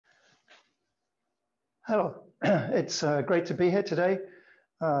Hello, it's great to be here today.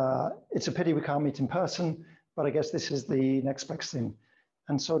 It's a pity we can't meet in person, but I guess this is the next best thing.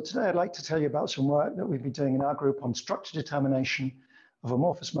 And so today I'd like to tell you about some work that we've been doing in our group on structure determination of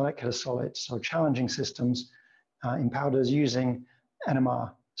amorphous molecular solids, so challenging systems in powders using NMR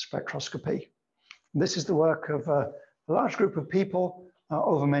spectroscopy. This is the work of a large group of people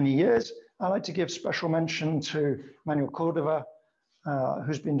over many years. I'd like to give special mention to Manuel Cordova,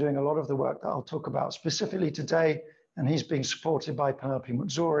 who's been doing a lot of the work that I'll talk about specifically today, and he's being supported by Penelope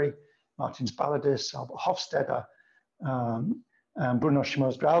Mutzuri, Martins Baladis, Albert Hofstede, and Bruno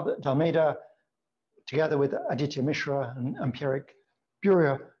Chimos Dalmeida, together with Aditya Mishra and Pierre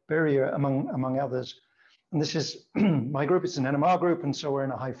Berrier, among others. And this is, my group is an NMR group, and so we're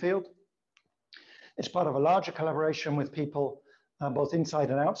in a high field. It's part of a larger collaboration with people both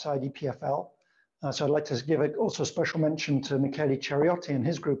inside and outside EPFL. So I'd like to give also a special mention to Michele Ceriotti and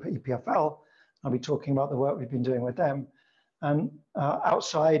his group at EPFL. I'll be talking about the work we've been doing with them. And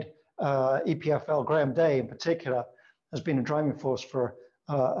outside EPFL, Graham Day in particular has been a driving force for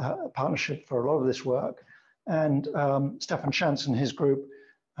a partnership for a lot of this work. And Stefan Schanz and his group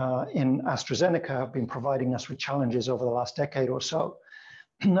in AstraZeneca have been providing us with challenges over the last decade or so.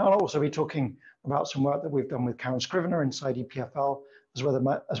 I'll also be talking about some work that we've done with Karen Scrivener inside EPFL, as well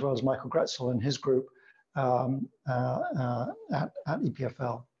as Michael Gretzel and his group at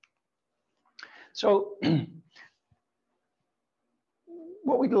EPFL. So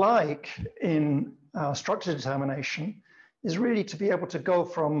what we'd like in structure determination is really to be able to go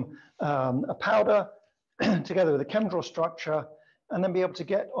from a powder together with a chemical structure and then be able to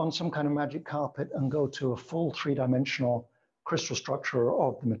get on some kind of magic carpet and go to a full three-dimensional crystal structure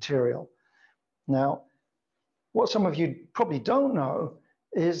of the material. Now, what some of you probably don't know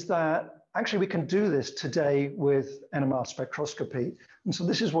is that actually we can do this today with NMR spectroscopy. And so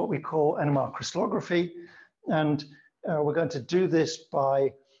this is what we call NMR crystallography. And we're going to do this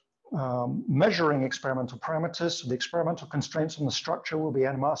by measuring experimental parameters. So the experimental constraints on the structure will be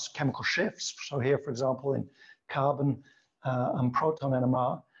NMR chemical shifts. So here, for example, in carbon and proton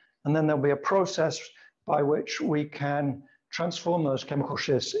NMR. And then there'll be a process by which we can transform those chemical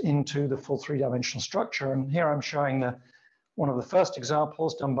shifts into the full three-dimensional structure. And here I'm showing one of the first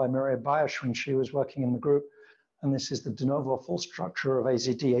examples done by Maria Bayesh when she was working in the group. And this is the de novo full structure of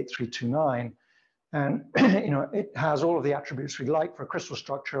AZD8329. And it has all of the attributes we'd like for a crystal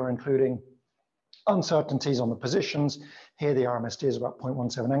structure, including uncertainties on the positions. Here the RMSD is about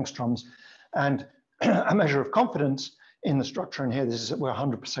 0.17 angstroms, and a measure of confidence in the structure. And here we're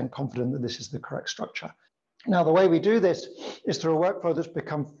 100% confident that this is the correct structure. Now, the way we do this is through a workflow that's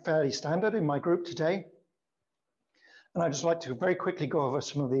become fairly standard in my group today. And I'd just like to very quickly go over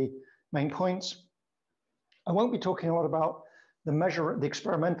some of the main points. I won't be talking a lot about the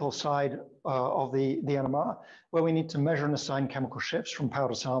experimental side of the NMR, where we need to measure and assign chemical shifts from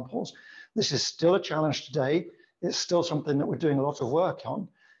powder samples. This is still a challenge today. It's still something that we're doing a lot of work on.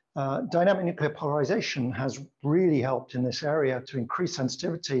 Dynamic nuclear polarization has really helped in this area to increase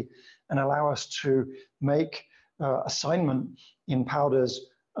sensitivity and allow us to make assignment in powders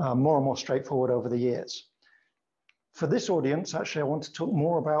more and more straightforward over the years. For this audience, actually, I want to talk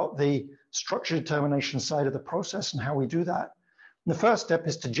more about the structure determination side of the process and how we do that. And the first step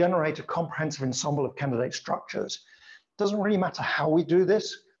is to generate a comprehensive ensemble of candidate structures. It doesn't really matter how we do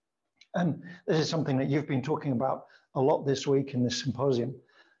this. And this is something that you've been talking about a lot this week in this symposium.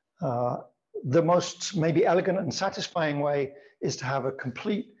 The most maybe elegant and satisfying way is to have a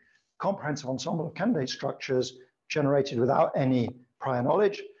complete comprehensive ensemble of candidate structures generated without any prior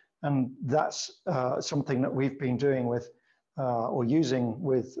knowledge. And that's something that we've been doing with or using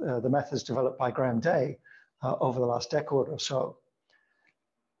with the methods developed by Graham Day over the last decade or so.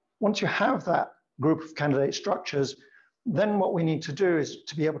 Once you have that group of candidate structures, then what we need to do is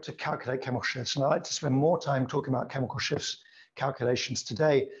to be able to calculate chemical shifts. And I'd like to spend more time talking about chemical shifts calculations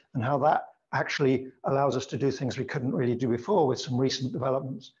today and how that actually allows us to do things we couldn't really do before with some recent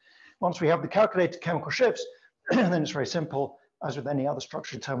developments. Once we have the calculated chemical shifts, then it's very simple. As with any other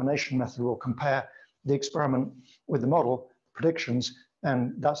structure determination method, we'll compare the experiment with the model predictions,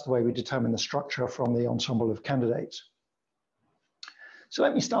 and that's the way we determine the structure from the ensemble of candidates. So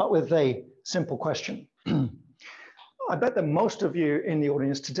let me start with a simple question. I bet that most of you in the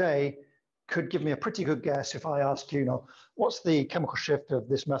audience today could give me a pretty good guess if I asked you, what's the chemical shift of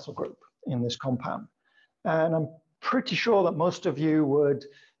this methyl group in this compound? And I'm pretty sure that most of you would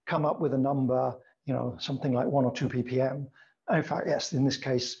come up with a number, something like 1 or 2 ppm. And in fact, yes, in this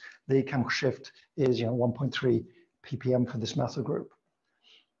case, the chemical shift is 1.3 ppm for this methyl group.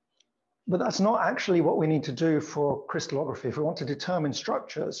 But that's not actually what we need to do for crystallography. If we want to determine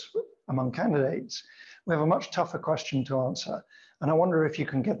structures among candidates, we have a much tougher question to answer. And I wonder if you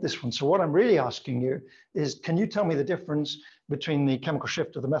can get this one. So what I'm really asking you is, can you tell me the difference between the chemical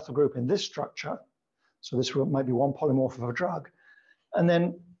shift of the methyl group in this structure? So this might be one polymorph of a drug. And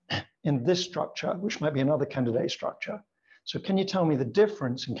then in this structure, which might be another candidate structure. So can you tell me the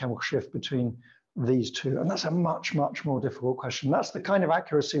difference in chemical shift between these two? And that's a much, much more difficult question. That's the kind of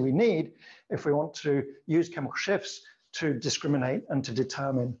accuracy we need if we want to use chemical shifts to discriminate and to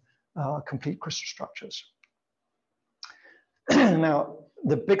determine complete crystal structures. Now,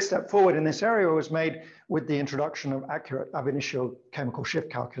 the big step forward in this area was made with the introduction of accurate ab initio chemical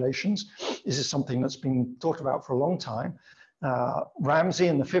shift calculations. This is something that's been thought about for a long time. Ramsey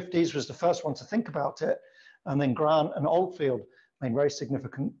in the 50s was the first one to think about it. And then Grant and Oldfield made very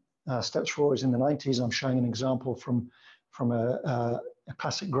significant steps forward in the 90s. I'm showing an example from a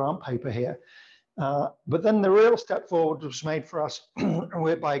classic Grant paper here. But then the real step forward was made for us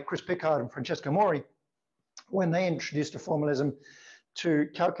by Chris Pickard and Francesco Mori when they introduced a formalism to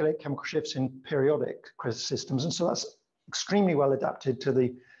calculate chemical shifts in periodic crystal systems. And so that's extremely well adapted to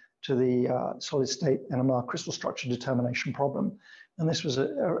the solid state NMR crystal structure determination problem. And this was a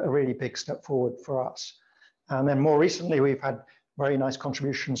really big step forward for us. And then more recently, we've had very nice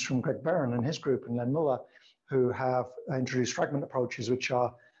contributions from Greg Barron and his group and Len Muller, who have introduced fragment approaches, which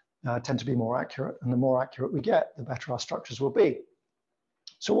are tend to be more accurate. And the more accurate we get, the better our structures will be.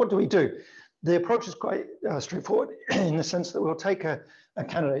 So what do we do? The approach is quite straightforward in the sense that we'll take a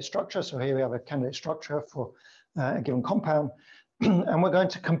candidate structure. So here we have a candidate structure for a given compound, and we're going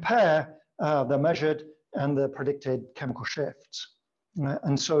to compare the measured and the predicted chemical shifts.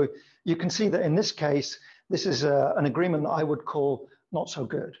 And so you can see that in this case, this is an agreement that I would call not so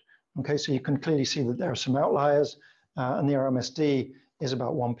good. Okay, so you can clearly see that there are some outliers, and the RMSD is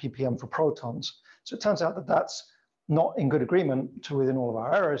about 1 ppm for protons. So it turns out that that's not in good agreement to within all of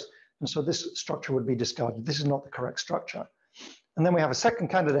our errors. And so this structure would be discarded. This is not the correct structure. And then we have a second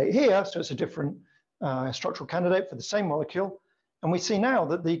candidate here. So it's a different structural candidate for the same molecule. And we see now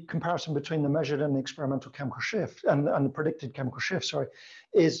that the comparison between the measured and the experimental chemical shift and the predicted chemical shift, sorry,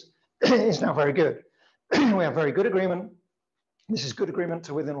 is now very good. We have very good agreement. This is good agreement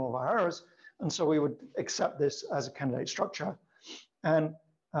to within all of our errors. And so we would accept this as a candidate structure. And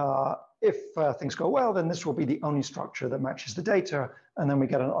if things go well, then this will be the only structure that matches the data. And then we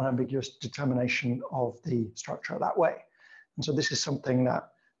get an unambiguous determination of the structure that way. And so this is something that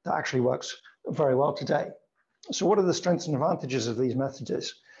actually works very well today. So what are the strengths and advantages of these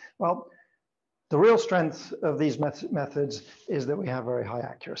methods? Well, the real strength of these methods is that we have very high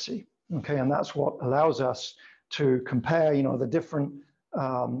accuracy. Okay, and that's what allows us to compare, the different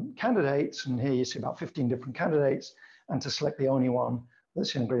candidates. And here you see about 15 different candidates, and to select the only one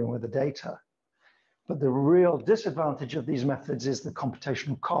that's in agreement with the data. But the real disadvantage of these methods is the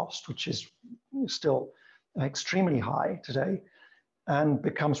computational cost, which is still extremely high today and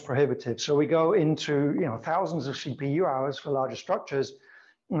becomes prohibitive. So we go into thousands of CPU hours for larger structures.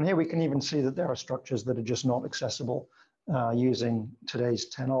 And here we can even see that there are structures that are just not accessible using today's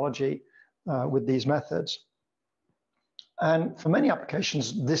technology with these methods. And for many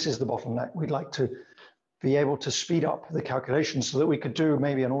applications, this is the bottleneck. We'd like to be able to speed up the calculations so that we could do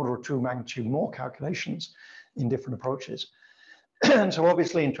maybe an order or two magnitude more calculations in different approaches. And so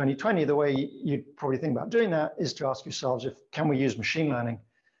obviously in 2020, the way you'd probably think about doing that is to ask yourselves, can we use machine learning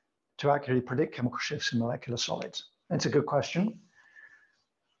to accurately predict chemical shifts in molecular solids? It's a good question.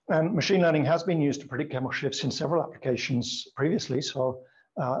 And machine learning has been used to predict chemical shifts in several applications previously. So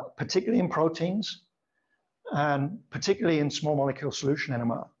particularly in proteins and particularly in small molecule solution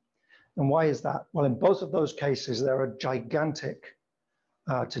NMR. And why is that? Well, in both of those cases, there are gigantic,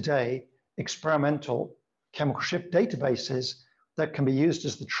 today, experimental chemical shift databases that can be used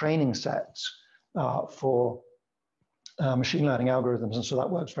as the training sets for machine learning algorithms. And so that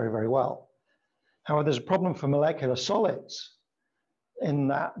works very, very well. However, there's a problem for molecular solids in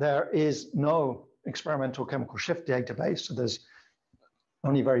that there is no experimental chemical shift database. So there's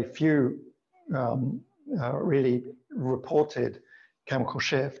only very few really reported chemical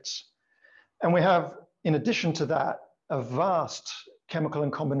shifts. And we have, in addition to that, a vast chemical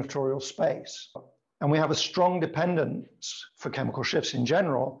and combinatorial space. And we have a strong dependence for chemical shifts in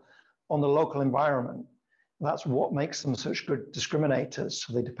general on the local environment. That's what makes them such good discriminators.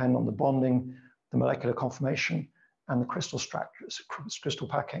 So they depend on the bonding, the molecular conformation, and the crystal structures, crystal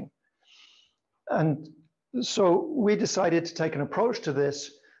packing. And so we decided to take an approach to this,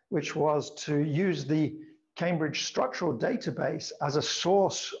 which was to use the Cambridge Structural Database as a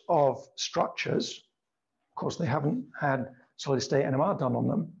source of structures. Of course, they haven't had solid state NMR done on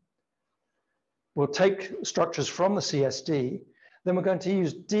them. We'll take structures from the CSD Then we're going to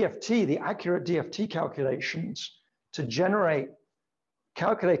use DFT, the accurate DFT calculations, to generate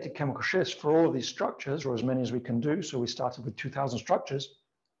calculated chemical shifts for all of these structures, or as many as we can do. So we started with 2,000 structures.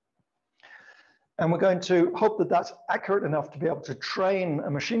 And we're going to hope that that's accurate enough to be able to train a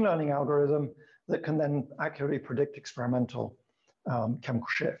machine learning algorithm that can then accurately predict experimental chemical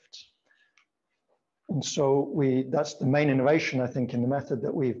shifts. And so that's the main innovation, I think, in the method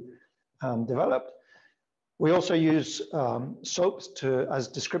that we've developed. We also use SOAPs as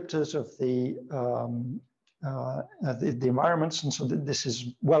descriptors of the environments. And so this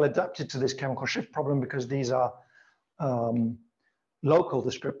is well adapted to this chemical shift problem because these are local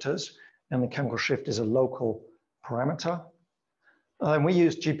descriptors and the chemical shift is a local parameter. And we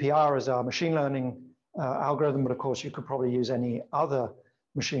use GPR as our machine learning algorithm, but of course you could probably use any other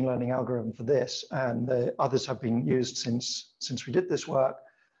machine learning algorithm for this. And the others have been used since we did this work.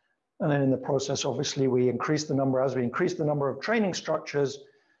 And then in the process, obviously, we increase the number. As we increase the number of training structures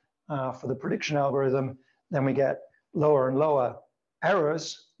for the prediction algorithm, then we get lower and lower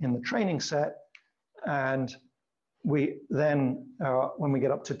errors in the training set. And we then, when we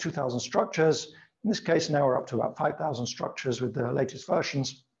get up to 2,000 structures, in this case, now we're up to about 5,000 structures with the latest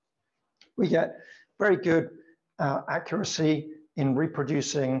versions, we get very good accuracy in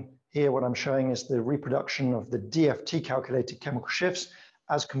reproducing. Here, what I'm showing is the reproduction of the DFT calculated chemical shifts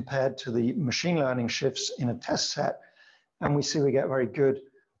as compared to the machine learning shifts in a test set. And we see we get very good,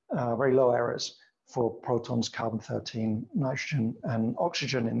 very low errors for protons, carbon-13, nitrogen, and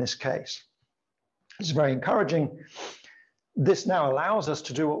oxygen in this case. It's very encouraging. This now allows us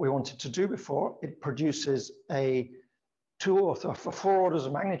to do what we wanted to do before. It produces a 2 or 4 orders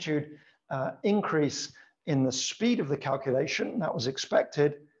of magnitude increase in the speed of the calculation. That was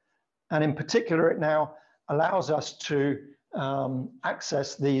expected. And in particular, it now allows us to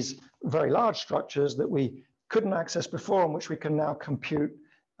access these very large structures that we couldn't access before and which we can now compute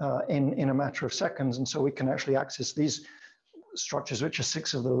in a matter of seconds. And so we can actually access these structures, which are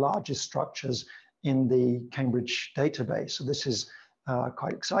 6 of the largest structures in the Cambridge database. So this is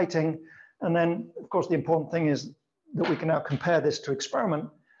quite exciting. And then, of course, the important thing is that we can now compare this to experiment.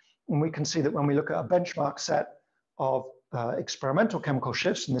 And we can see that when we look at a benchmark set of experimental chemical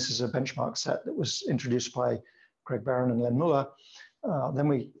shifts, and this is a benchmark set that was introduced by Greg Barron and Len Muller, then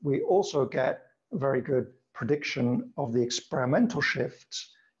we also get a very good prediction of the experimental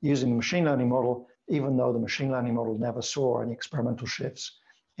shifts using the machine learning model, even though the machine learning model never saw any experimental shifts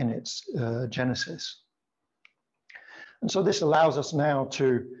in its genesis. And so this allows us now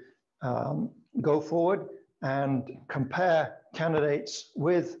to go forward and compare candidates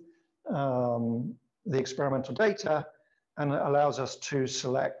with the experimental data, and it allows us to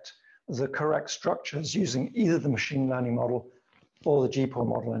select the correct structures using either the machine learning model or the GPOR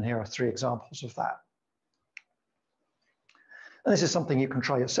model. And here are 3 examples of that. And this is something you can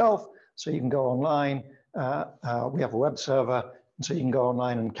try yourself. So you can go online. We have a web server. And so you can go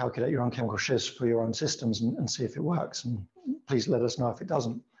online and calculate your own chemical shifts for your own systems and see if it works. And please let us know if it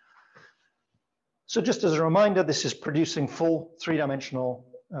doesn't. So just as a reminder, this is producing full 3-dimensional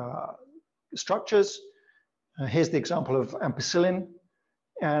structures. Here's the example of ampicillin.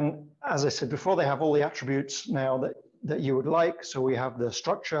 And as I said before, they have all the attributes now that you would like. So we have the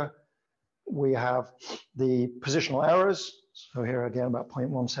structure, we have the positional errors. So here again, about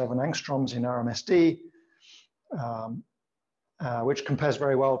 0.17 angstroms in RMSD, which compares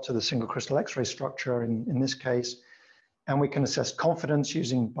very well to the single crystal X-ray structure in this case. And we can assess confidence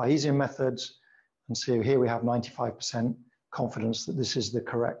using Bayesian methods. And so here we have 95% confidence that this is the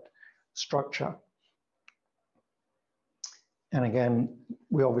correct structure. And again,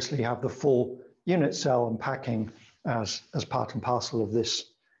 we obviously have the full unit cell and packing as part and parcel of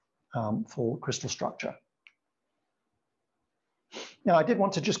this full crystal structure. Now, I did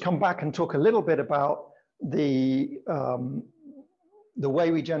want to just come back and talk a little bit about the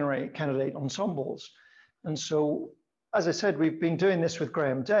way we generate candidate ensembles. And so, as I said, we've been doing this with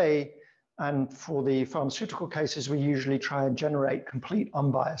Graham Day. And for the pharmaceutical cases, we usually try and generate complete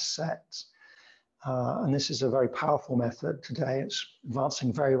unbiased sets. And this is a very powerful method today. It's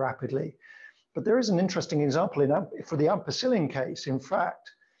advancing very rapidly. But there is an interesting example for the ampicillin case. In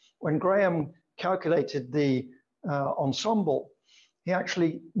fact, when Graham calculated the ensemble, he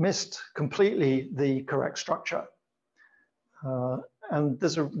actually missed completely the correct structure. And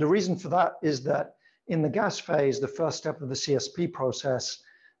the reason for that is that in the gas phase, the first step of the CSP process,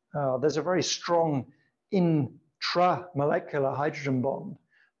 there's a very strong intramolecular hydrogen bond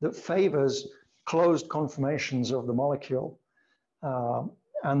that favors closed conformations of the molecule.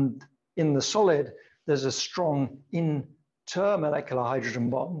 And in the solid, there's a strong intermolecular hydrogen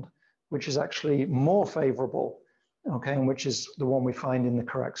bond, which is actually more favorable okay, and which is the one we find in the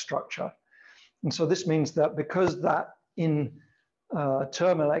correct structure. And so this means that because that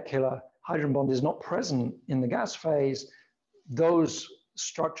intermolecular hydrogen bond is not present in the gas phase, those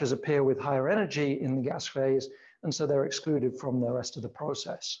structures appear with higher energy in the gas phase, and so they're excluded from the rest of the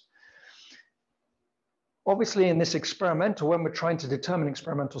process. Obviously, in this experimental, when we're trying to determine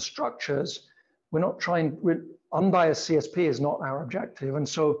experimental structures, unbiased CSP is not our objective. And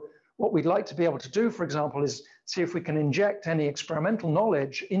so what we'd like to be able to do, for example, is see if we can inject any experimental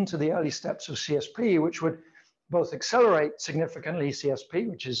knowledge into the early steps of CSP, which would both accelerate significantly CSP,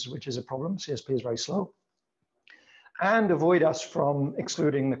 which is a problem. CSP is very slow, and avoid us from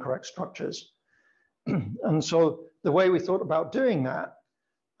excluding the correct structures. And so the way we thought about doing that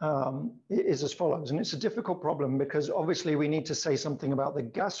is as follows. And it's a difficult problem because obviously we need to say something about the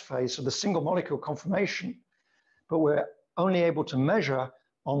gas phase, so the single molecule conformation, but we're only able to measure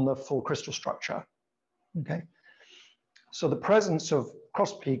on the full crystal structure, okay? So the presence of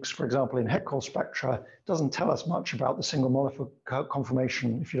cross peaks, for example, in head core spectra doesn't tell us much about the single molecule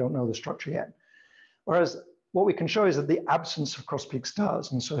conformation if you don't know the structure yet. Whereas what we can show is that the absence of cross peaks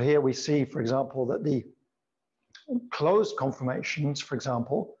does. And so here we see, for example, that the closed conformations, for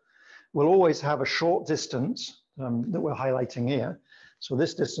example, will always have a short distance that we're highlighting here. So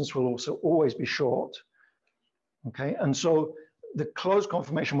this distance will also always be short, okay? And so the closed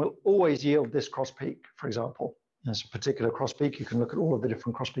conformation will always yield this cross peak, for example. There's a particular cross peak. You can look at all of the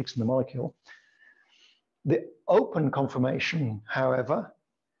different cross peaks in the molecule. The open conformation, however,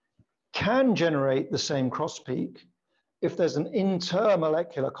 can generate the same cross peak if there's an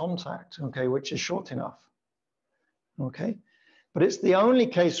intermolecular contact, okay, which is short enough, okay? But it's the only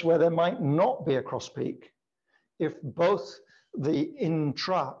case where there might not be a cross peak if both the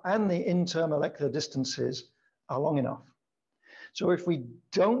intra and the intermolecular distances are long enough. So if we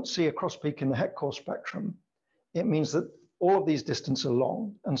don't see a cross peak in the het core spectrum, it means that all of these distances are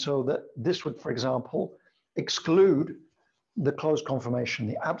long. And so that this would, for example, exclude the closed conformation.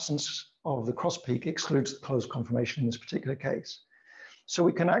 The absence of the cross peak excludes the closed conformation in this particular case. So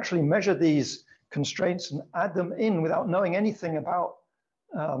we can actually measure these constraints and add them in without knowing anything about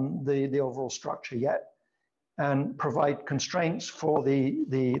the overall structure yet, and provide constraints for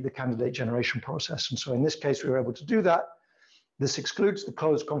the candidate generation process. And so in this case, we were able to do that. This excludes the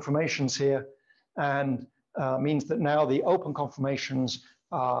closed conformations here, and means that now the open conformations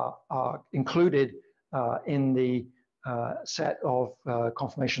are included in the set of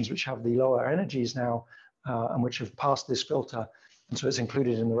conformations which have the lower energies now and which have passed this filter. And so it's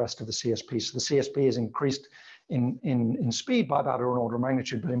included in the rest of the CSP. So the CSP is increased in speed by about an order of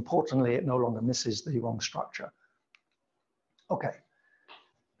magnitude, but importantly, it no longer misses the wrong structure. Okay.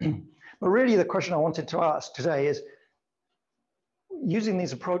 But really the question I wanted to ask today is, using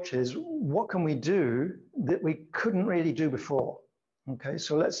these approaches, what can we do that we couldn't really do before? Okay,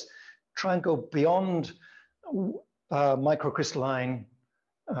 so let's try and go beyond microcrystalline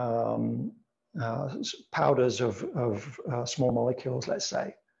powders of small molecules, let's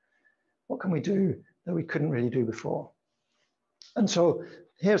say. What can we do that we couldn't really do before? And so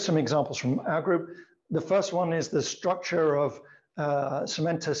here's some examples from our group. The first one is the structure of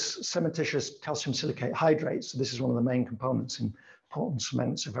cementitious calcium silicate hydrate. So this is one of the main components in Portland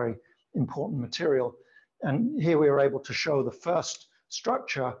cement. It's a very important material. And here we were able to show the first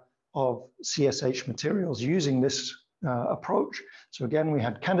structure of CSH materials using this approach. So again, we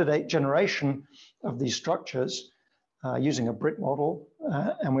had candidate generation of these structures using a Brit model,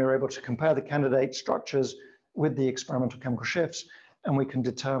 and we were able to compare the candidate structures with the experimental chemical shifts, and we can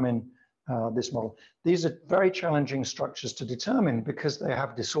determine this model. These are very challenging structures to determine because they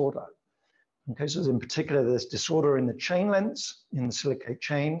have disorder. Okay, so in particular, there's disorder in the chain lengths, in the silicate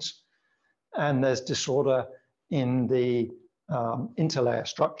chains, and there's disorder in the interlayer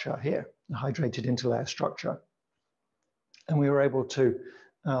structure here, the hydrated interlayer structure. And we were able to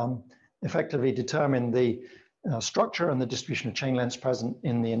effectively determine the structure and the distribution of chain lengths present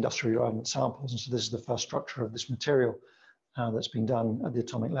in the industrially relevant samples. And so this is the first structure of this material that's been done at the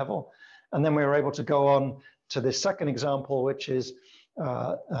atomic level. And then we were able to go on to this second example, which is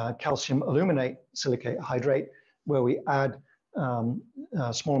calcium aluminate silicate hydrate, where we add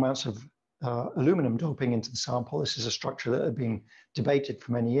small amounts of aluminum doping into the sample. This is a structure that had been debated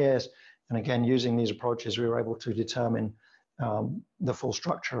for many years. And again, using these approaches, we were able to determine the full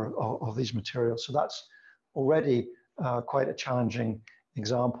structure of these materials. So that's already quite a challenging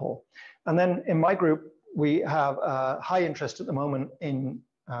example. And then in my group, we have a high interest at the moment in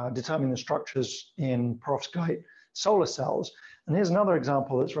determining the structures in perovskite solar cells. And here's another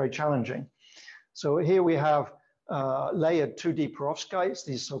example that's very challenging. So here we have layered 2D perovskites,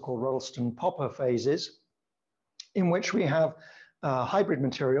 these so-called Rollston Popper phases. in which we have hybrid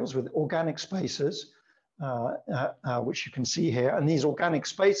materials with organic spaces, which you can see here. And these organic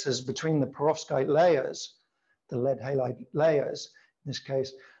spaces between the perovskite layers, the lead halide layers in this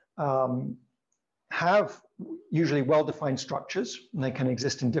case, have usually well-defined structures, and they can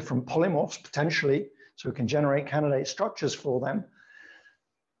exist in different polymorphs potentially, so we can generate candidate structures for them.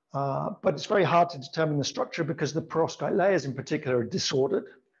 But it's very hard to determine the structure because the perovskite layers in particular are disordered,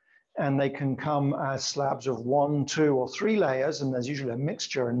 and they can come as slabs of 1, 2, or 3 layers, and there's usually a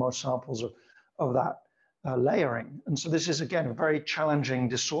mixture in most samples of that layering. And so this is, again, a very challenging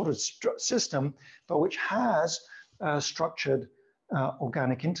disordered system, but which has structured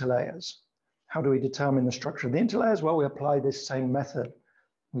organic interlayers. How do we determine the structure of the interlayers? Well, we apply this same method.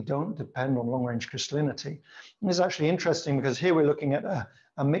 We don't depend on long-range crystallinity. And this is actually interesting because here we're looking at a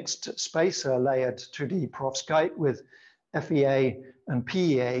mixed spacer layered 2D perovskite with FEA and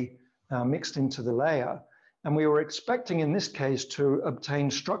PEA mixed into the layer. And we were expecting in this case to obtain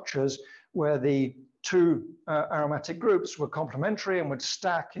structures where the two aromatic groups were complementary and would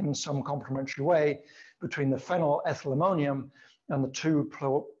stack in some complementary way between the phenylethylammonium and the two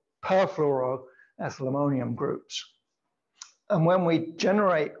perfluoroethylammonium groups. And when we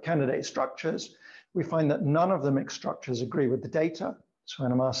generate candidate structures, we find that none of the mixed structures agree with the data. So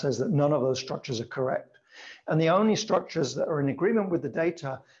NMR says that none of those structures are correct. And the only structures that are in agreement with the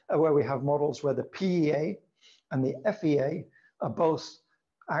data are where we have models where the PEA and the FEA are both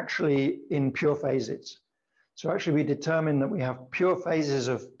actually in pure phases. So actually we determine that we have pure phases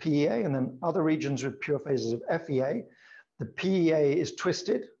of PEA and then other regions with pure phases of FEA. The PEA is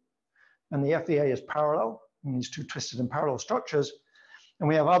twisted and the FEA is parallel, and these two twisted and parallel structures. And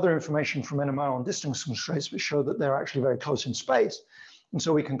we have other information from NMR on distance constraints which show that they're actually very close in space. And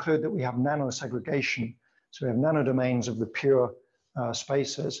so we conclude that we have nanosegregation. So we have nanodomains of the pure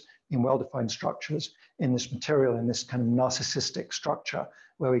spaces in well-defined structures in this material, in this kind of narcissistic structure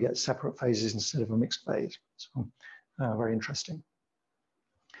where we get separate phases instead of a mixed phase. So very interesting.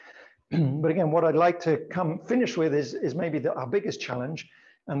 But again, what I'd like to finish with is maybe our biggest challenge.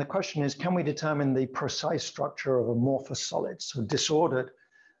 And the question is, can we determine the precise structure of amorphous solids, so disordered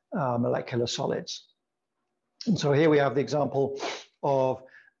molecular solids? And so here we have the example of,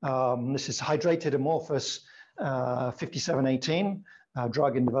 this is hydrated amorphous 5718,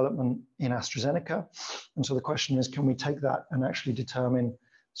 drug in development in AstraZeneca. And so the question is, can we take that and actually determine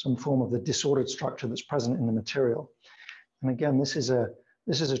some form of the disordered structure that's present in the material? And again, this is a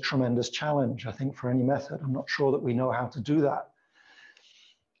tremendous challenge, I think, for any method. I'm not sure that we know how to do that.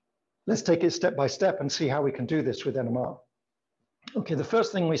 Let's take it step by step and see how we can do this with NMR. Okay, the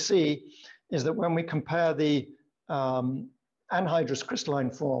first thing we see is that when we compare the anhydrous crystalline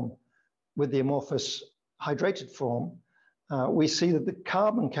form with the amorphous hydrated form, we see that the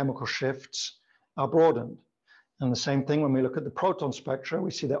carbon chemical shifts are broadened. And the same thing when we look at the proton spectra, we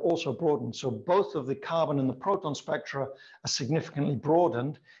see they're also broadened. So both of the carbon and the proton spectra are significantly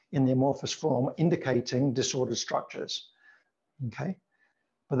broadened in the amorphous form, indicating disordered structures. Okay.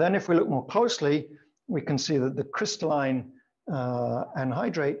 But then if we look more closely, we can see that the crystalline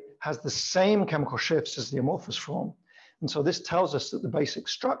anhydrate has the same chemical shifts as the amorphous form. And so this tells us that the basic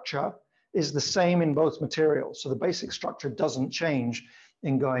structure is the same in both materials. So the basic structure doesn't change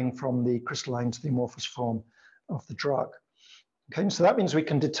in going from the crystalline to the amorphous form of the drug. Okay, so that means we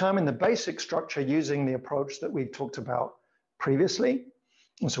can determine the basic structure using the approach that we talked about previously.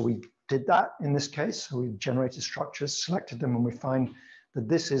 And so we did that in this case. So we generated structures, selected them, and we find that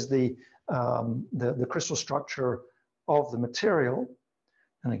this is the crystal structure of the material.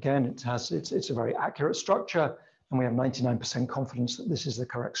 And again, it's a very accurate structure, and we have 99% confidence that this is the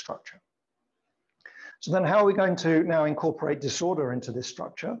correct structure. So then how are we going to now incorporate disorder into this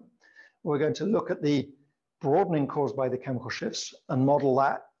structure? We're going to look at the broadening caused by the chemical shifts and model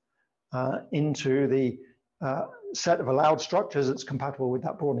that into the set of allowed structures that's compatible with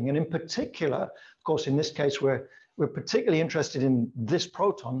that broadening. And in particular, of course, in this case, we're particularly interested in this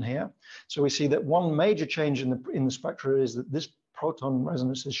proton here. So we see that one major change in the spectra is that this proton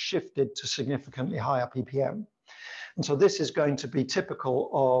resonance has shifted to significantly higher ppm. And so this is going to be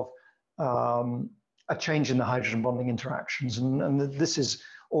typical of a change in the hydrogen bonding interactions. And this is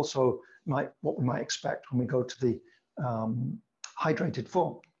also what we might expect when we go to the hydrated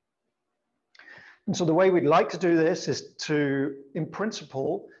form. And so the way we'd like to do this is to, in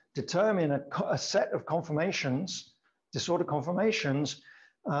principle, determine a set of conformations, disorder conformations,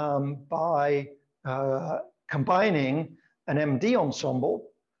 by combining an MD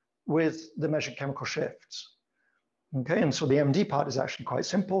ensemble with the measured chemical shifts. Okay, and so the MD part is actually quite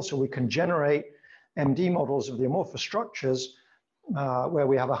simple. So we can generate MD models of the amorphous structures where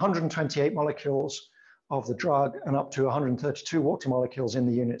we have 128 molecules of the drug and up to 132 water molecules in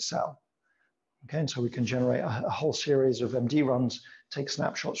the unit cell. Okay, and so we can generate a whole series of MD runs, take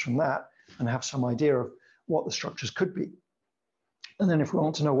snapshots from that, and have some idea of what the structures could be. And then if we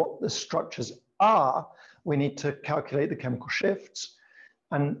want to know what the structures are, we need to calculate the chemical shifts.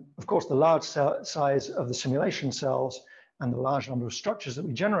 And of course, the large size of the simulation cells and the large number of structures that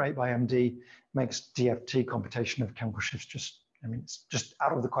we generate by MD makes DFT computation of chemical shifts just, I mean, it's just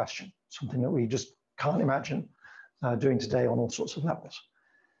out of the question, something that we just can't imagine doing today on all sorts of levels.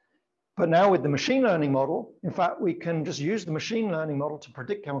 But now with the machine learning model, in fact, we can just use the machine learning model to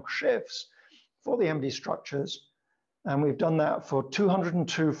predict chemical shifts for the MD structures. And we've done that for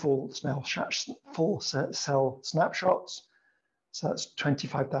 202 full cell snapshots. So that's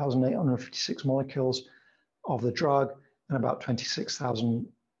 25,856 molecules of the drug and about 26,000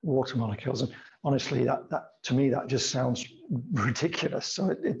 water molecules. And honestly, that to me, that just sounds ridiculous.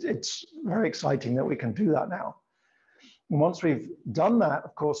 So it's very exciting that we can do that now. And once we've done that,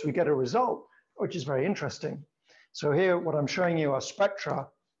 of course, we get a result, which is very interesting. So here, what I'm showing you are spectra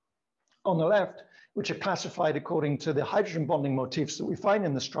on the left, which are classified according to the hydrogen bonding motifs that we find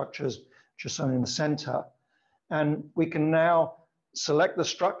in the structures, which are shown in the center. And we can now select the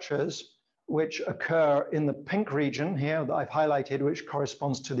structures which occur in the pink region here that I've highlighted, which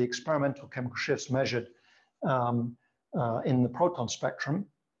corresponds to the experimental chemical shifts measured in the proton spectrum.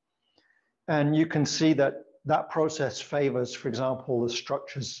 And you can see that that process favors, for example, the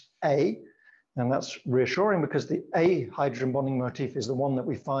structures A, and that's reassuring because the A hydrogen bonding motif is the one that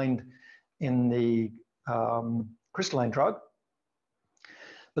we find in the crystalline drug.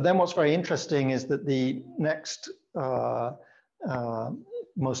 But then what's very interesting is that the next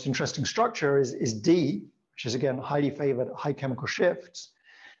most interesting structure is D, which is again highly favored high chemical shifts.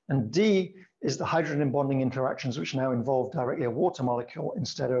 And D is the hydrogen bonding interactions which now involve directly a water molecule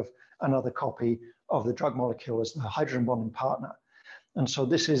instead of another copy of the drug molecule as the hydrogen bonding partner. And so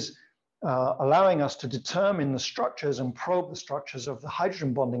this is allowing us to determine the structures and probe the structures of the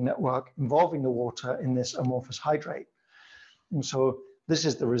hydrogen bonding network involving the water in this amorphous hydrate. And so this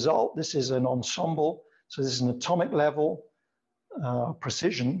is the result. This is an ensemble. So this is an atomic level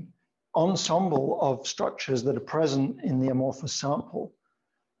precision ensemble of structures that are present in the amorphous sample.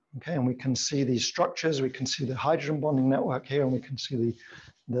 Okay, and we can see these structures, we can see the hydrogen bonding network here, and we can see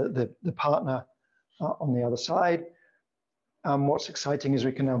the partner on the other side. What's exciting is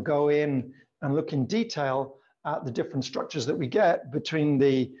we can now go in and look in detail at the different structures that we get between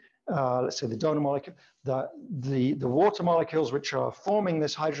the, let's say the donor molecule, the water molecules which are forming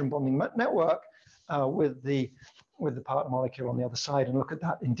this hydrogen bonding network with the partner molecule on the other side, and look at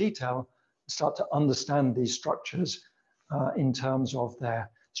that in detail, start to understand these structures in terms of their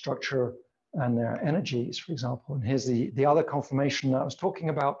structure and their energies, for example. And here's the other conformation that I was talking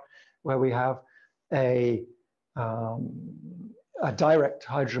about, where we have a direct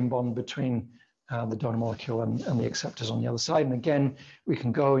hydrogen bond between the donor molecule and the acceptors on the other side. And again, we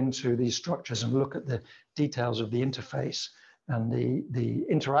can go into these structures and look at the details of the interface and the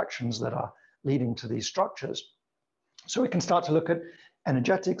interactions that are leading to these structures. So we can start to look at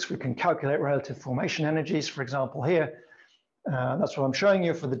energetics. We can calculate relative formation energies, for example, here. That's what I'm showing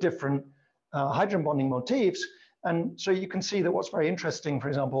you for the different hydrogen bonding motifs. And so you can see that what's very interesting, for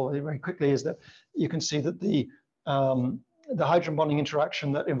example, very quickly, is that you can see that the hydrogen bonding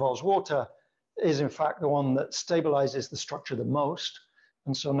interaction that involves water is in fact the one that stabilizes the structure the most.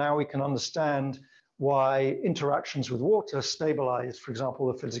 And so now we can understand why interactions with water stabilize, for example,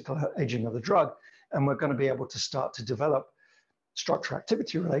 the physical aging of the drug. And we're going to be able to start to develop structure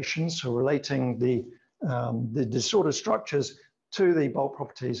activity relations, so relating the disordered structures to the bulk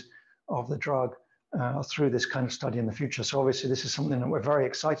properties of the drug through this kind of study in the future. So obviously this is something that we're very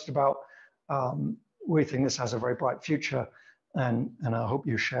excited about. We think this has a very bright future, and I hope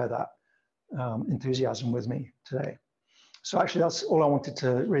you share that enthusiasm with me today. So actually that's all I wanted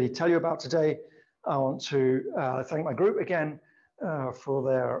to really tell you about today. I want to thank my group again for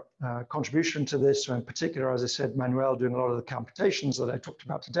their contribution to this. So in particular, as I said, Manuel doing a lot of the computations that I talked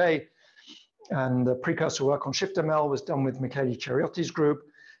about today. And the precursor work on ShiftML was done with Michele Ceriotti's group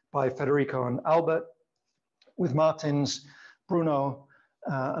by Federico and Albert, with Martin's, Bruno,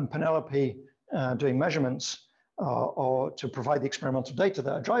 and Penelope doing measurements or to provide the experimental data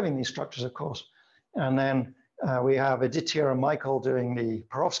that are driving these structures, of course. And then we have Aditya and Michael doing the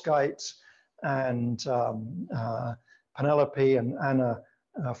perovskites, and Penelope and Anna,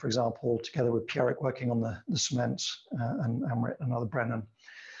 for example, together with Pierrick working on the cements, and Amrit and other Brennan.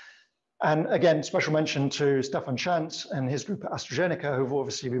 And again, special mention to Stefan Schantz and his group at AstraZeneca, who've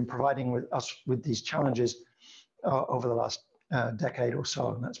obviously been providing us with these challenges over the last decade or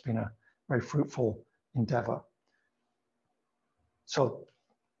so. And that's been a very fruitful endeavor. So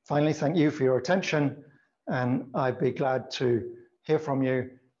finally, thank you for your attention, and I'd be glad to hear from you